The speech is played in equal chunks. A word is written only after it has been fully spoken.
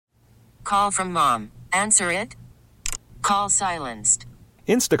Call from mom. Answer it. Call silenced.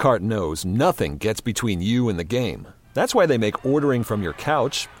 Instacart knows nothing gets between you and the game. That's why they make ordering from your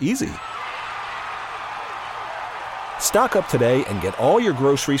couch easy. Stock up today and get all your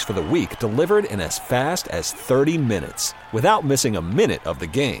groceries for the week delivered in as fast as 30 minutes without missing a minute of the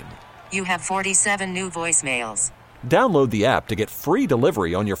game. You have 47 new voicemails. Download the app to get free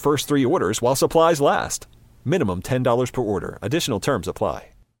delivery on your first 3 orders while supplies last. Minimum $10 per order. Additional terms apply.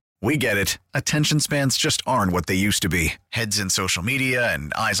 We get it. Attention spans just aren't what they used to be. Heads in social media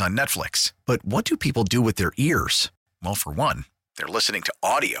and eyes on Netflix. But what do people do with their ears? Well, for one, they're listening to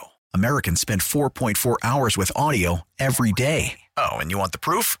audio. Americans spend 4.4 hours with audio every day. Oh, and you want the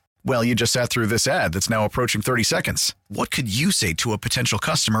proof? Well, you just sat through this ad that's now approaching 30 seconds. What could you say to a potential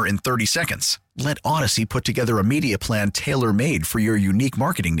customer in 30 seconds? Let Odyssey put together a media plan tailor-made for your unique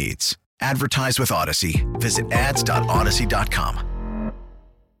marketing needs. Advertise with Odyssey. Visit ads.odyssey.com.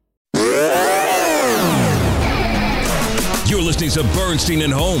 You're listening to Bernstein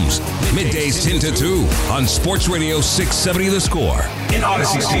and Holmes, middays 10 to 2 on Sports Radio 670 The Score in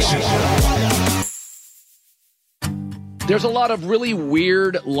Odyssey Station. There's a lot of really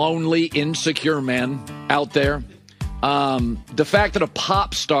weird, lonely, insecure men out there. The fact that a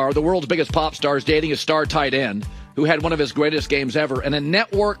pop star, the world's biggest pop star, is dating a star tight end who had one of his greatest games ever, and a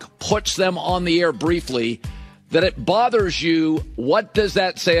network puts them on the air briefly, that it bothers you, what does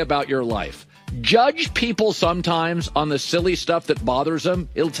that say about your life? Judge people sometimes on the silly stuff that bothers them.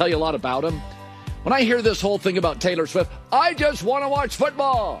 It'll tell you a lot about them. When I hear this whole thing about Taylor Swift, I just want to watch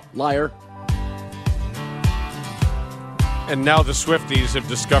football. Liar. And now the Swifties have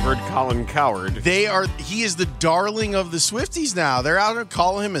discovered Colin Cowherd. He is the darling of the Swifties now. They're out there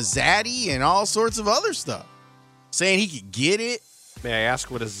calling him a zaddy and all sorts of other stuff. Saying he could get it. May I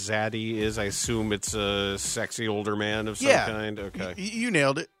ask what a zaddy is? I assume it's a sexy older man of some kind. Okay. You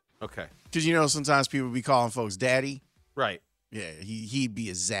nailed it. Okay. Because, sometimes people be calling folks daddy. Right. Yeah, he'd be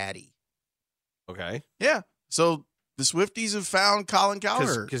a zaddy. Okay. Yeah. So the Swifties have found Colin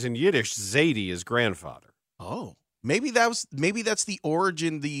Cowherd. Because in Yiddish, zaddy is grandfather. Oh. Maybe that's the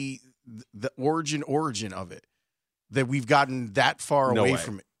origin, the origin of it. That we've gotten that far away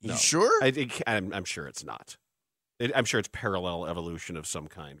from it. You sure? I'm sure it's not. I'm sure it's parallel evolution of some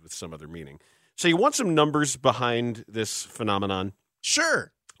kind with some other meaning. So you want some numbers behind this phenomenon?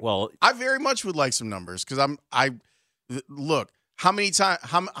 Sure. Well, I very much would like some numbers because look, how many times,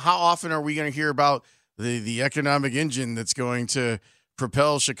 how often are we going to hear about the economic engine that's going to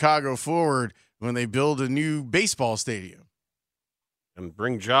propel Chicago forward when they build a new baseball stadium and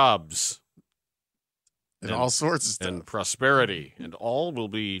bring jobs and all sorts of stuff and prosperity, and all will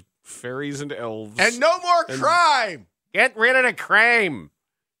be fairies and elves and no more crime. Get rid of the crime.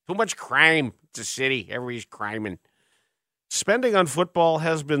 Too much crime. It's a city. Everybody's criming. Spending on football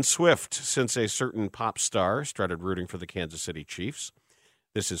has been swift since a certain pop star started rooting for the Kansas City Chiefs.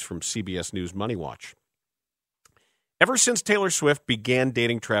 This is from CBS News Money Watch. Ever since Taylor Swift began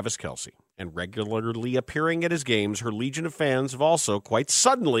dating Travis Kelce and regularly appearing at his games, her legion of fans have also quite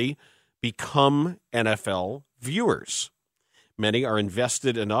suddenly become NFL viewers. Many are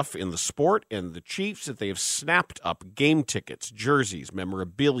invested enough in the sport and the Chiefs that they have snapped up game tickets, jerseys,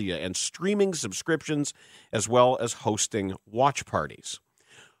 memorabilia, and streaming subscriptions, as well as hosting watch parties.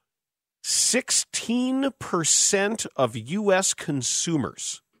 16% of U.S.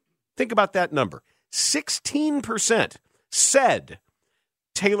 consumers, think about that number, 16% said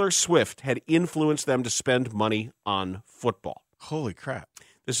Taylor Swift had influenced them to spend money on football. Holy crap.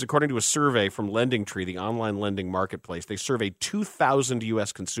 This is according to a survey from LendingTree, the online lending marketplace. They surveyed 2,000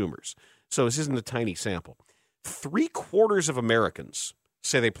 U.S. consumers. So this isn't a tiny sample. 3/4 of Americans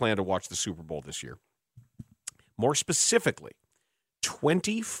say they plan to watch the Super Bowl this year. More specifically,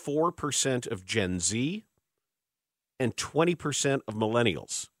 24% of Gen Z and 20% of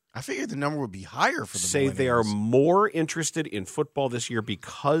millennials. I figured the number would be higher for the say they are more interested in football this year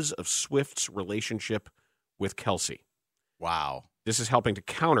because of Swift's relationship with Kelce. Wow. This is helping to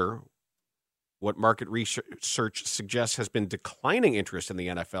counter what market research suggests has been declining interest in the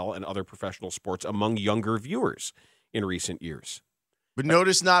NFL and other professional sports among younger viewers in recent years. But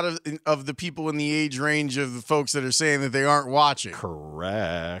notice not of the people in the age range of the folks that are saying that they aren't watching.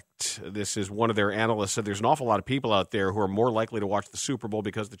 Correct. This is one of their analysts said there's an awful lot of people out there who are more likely to watch the Super Bowl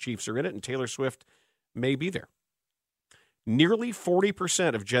because the Chiefs are in it, and Taylor Swift may be there. Nearly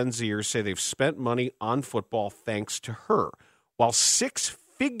 40% of Gen Zers say they've spent money on football thanks to her, while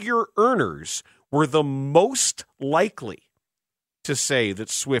six-figure earners were the most likely to say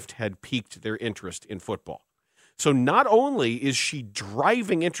that Swift had piqued their interest in football. So not only is she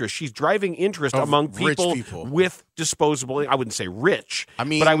driving interest, she's driving interest among people with disposable. I wouldn't say rich,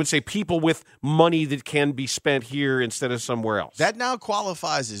 but I would say people with money that can be spent here instead of somewhere else. That now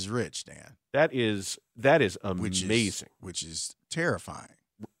qualifies as rich, Dan. That is amazing. Which is terrifying.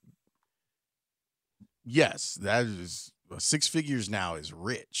 Yes, that is 6 figures now is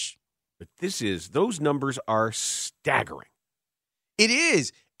rich. But those numbers are staggering. It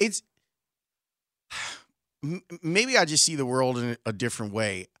is. It's maybe I just see the world in a different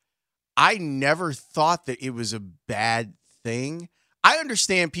way. I never thought that it was a bad thing. I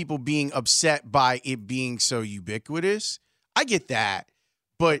understand people being upset by it being so ubiquitous. I get that.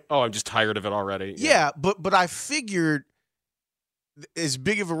 But I'm just tired of it already. Yeah, but I figured as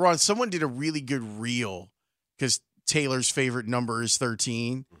big of a run, someone did a really good reel because Taylor's favorite number is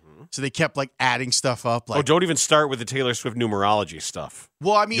 13. Mm-hmm. So they kept like adding stuff up. Like, don't even start with the Taylor Swift numerology stuff.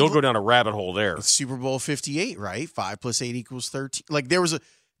 Well, I mean, you'll go down a rabbit hole there. It's Super Bowl 58, right? 5 + 8 = 13. Like there was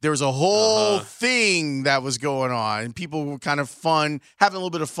a whole thing that was going on, and people were kind of having a little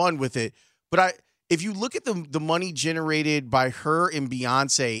bit of fun with it. But if you look at the money generated by her and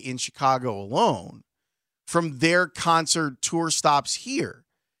Beyonce in Chicago alone from their concert tour stops here,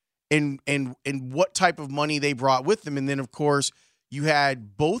 and what type of money they brought with them, and then of course you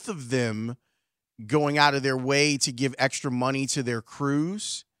had both of them going out of their way to give extra money to their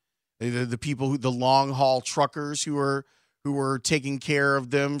crews, the people the long haul truckers who were taking care of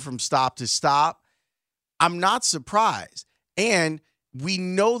them from stop to stop. I'm not surprised. And we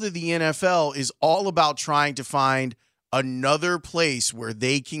know that the NFL is all about trying to find another place where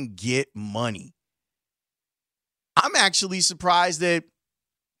they can get money. I'm actually surprised at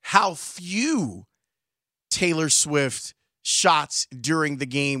how few Taylor Swift shots during the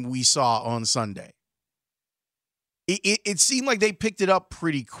game we saw on Sunday. It seemed like they picked it up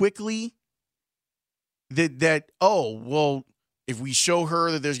pretty quickly. If we show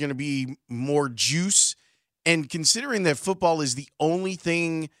her that there's going to be more juice, and considering that football is the only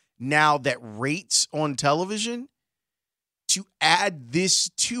thing now that rates on television, to add this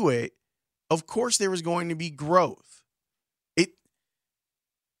to it, of course there was going to be growth.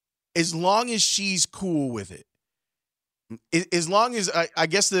 As long as she's cool with it, as long as, I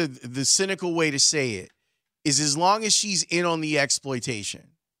guess the cynical way to say it is, as long as she's in on the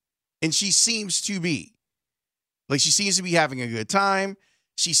exploitation, and she seems to be. Like, she seems to be having a good time.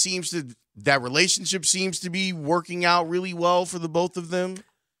 That relationship seems to be working out really well for the both of them.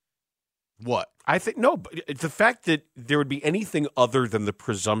 What? I think, no, but the fact that there would be anything other than the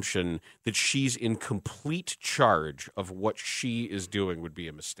presumption that she's in complete charge of what she is doing would be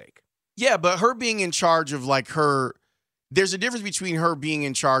a mistake. Yeah, but her being in charge of there's a difference between her being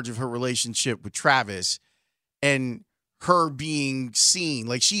in charge of her relationship with Travis and her being seen.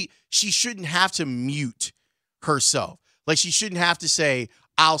 Like, she shouldn't have to mute herself. Like, she shouldn't have to say,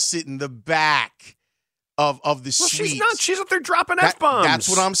 I'll sit in the back of the suite. She's not. She's up there dropping F-bombs. That's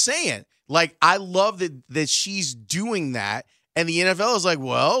what I'm saying. Like, I love that she's doing that. And the NFL is like,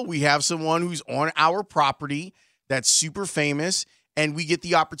 well, we have someone who's on our property that's super famous, and we get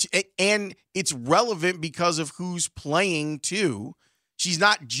the opportunity. And it's relevant because of who's playing, too. She's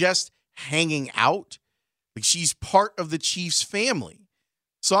not just hanging out. Like, she's part of the Chiefs family.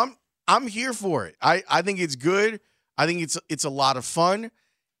 So I'm here for it. I think it's good. I think it's a lot of fun.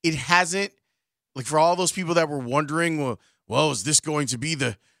 It hasn't, like, for all those people that were wondering, well, is this going to be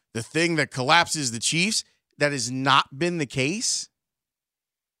the thing that collapses the Chiefs? That has not been the case.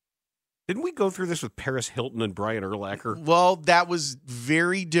 Didn't we go through this with Paris Hilton and Brian Urlacher? Well, that was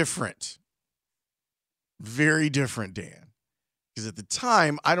very different. Very different, Dan. Because at the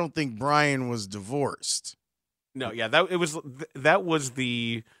time, I don't think Brian was divorced. No, yeah, that was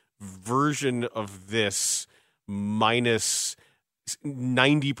the version of this minus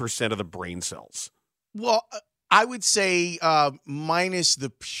 90% of the brain cells. Well, I would say minus the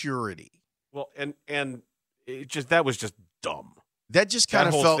purity. Well, and that was just dumb. That just kind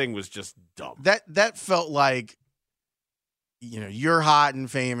of felt. That whole thing was just dumb. That felt like, you're hot and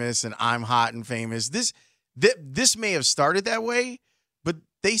famous, and I'm hot and famous. This may have started that way, but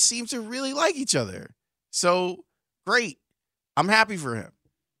they seem to really like each other. So great. I'm happy for him.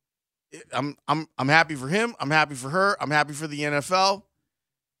 I'm happy for him. I'm happy for her. I'm happy for the NFL.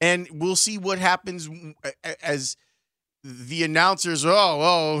 And we'll see what happens as the announcers,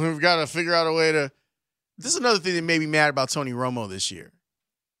 we've got to figure out a way to. This is another thing that made me mad about Tony Romo this year.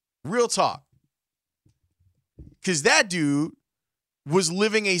 Real talk. Because that dude was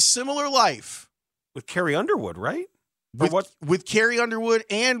living a similar life. With Carrie Underwood, right? With Carrie Underwood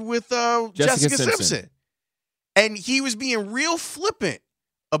and with Jessica Simpson. And he was being real flippant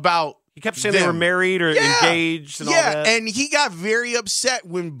about He kept saying they were married or engaged and all that. Yeah, and he got very upset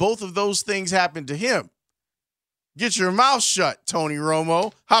when both of those things happened to him. Get your mouth shut, Tony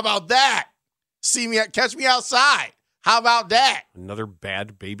Romo. How about that? Catch me outside. How about that? Another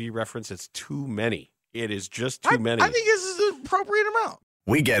bad baby reference. It's too many. It is just too many. I think this is the appropriate amount.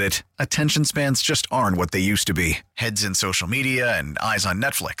 We get it. Attention spans just aren't what they used to be. Heads in social media and eyes on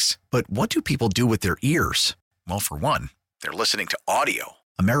Netflix. But what do people do with their ears? Well, for one, they're listening to audio.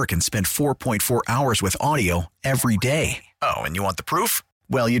 Americans spend 4.4 hours with audio every day. Oh, and you want the proof?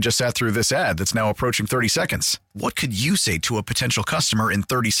 Well, you just sat through this ad that's now approaching 30 seconds. What could you say to a potential customer in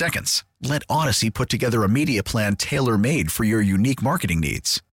 30 seconds? Let Odyssey put together a media plan tailor-made for your unique marketing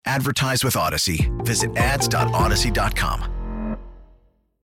needs. Advertise with Odyssey. Visit ads.odyssey.com.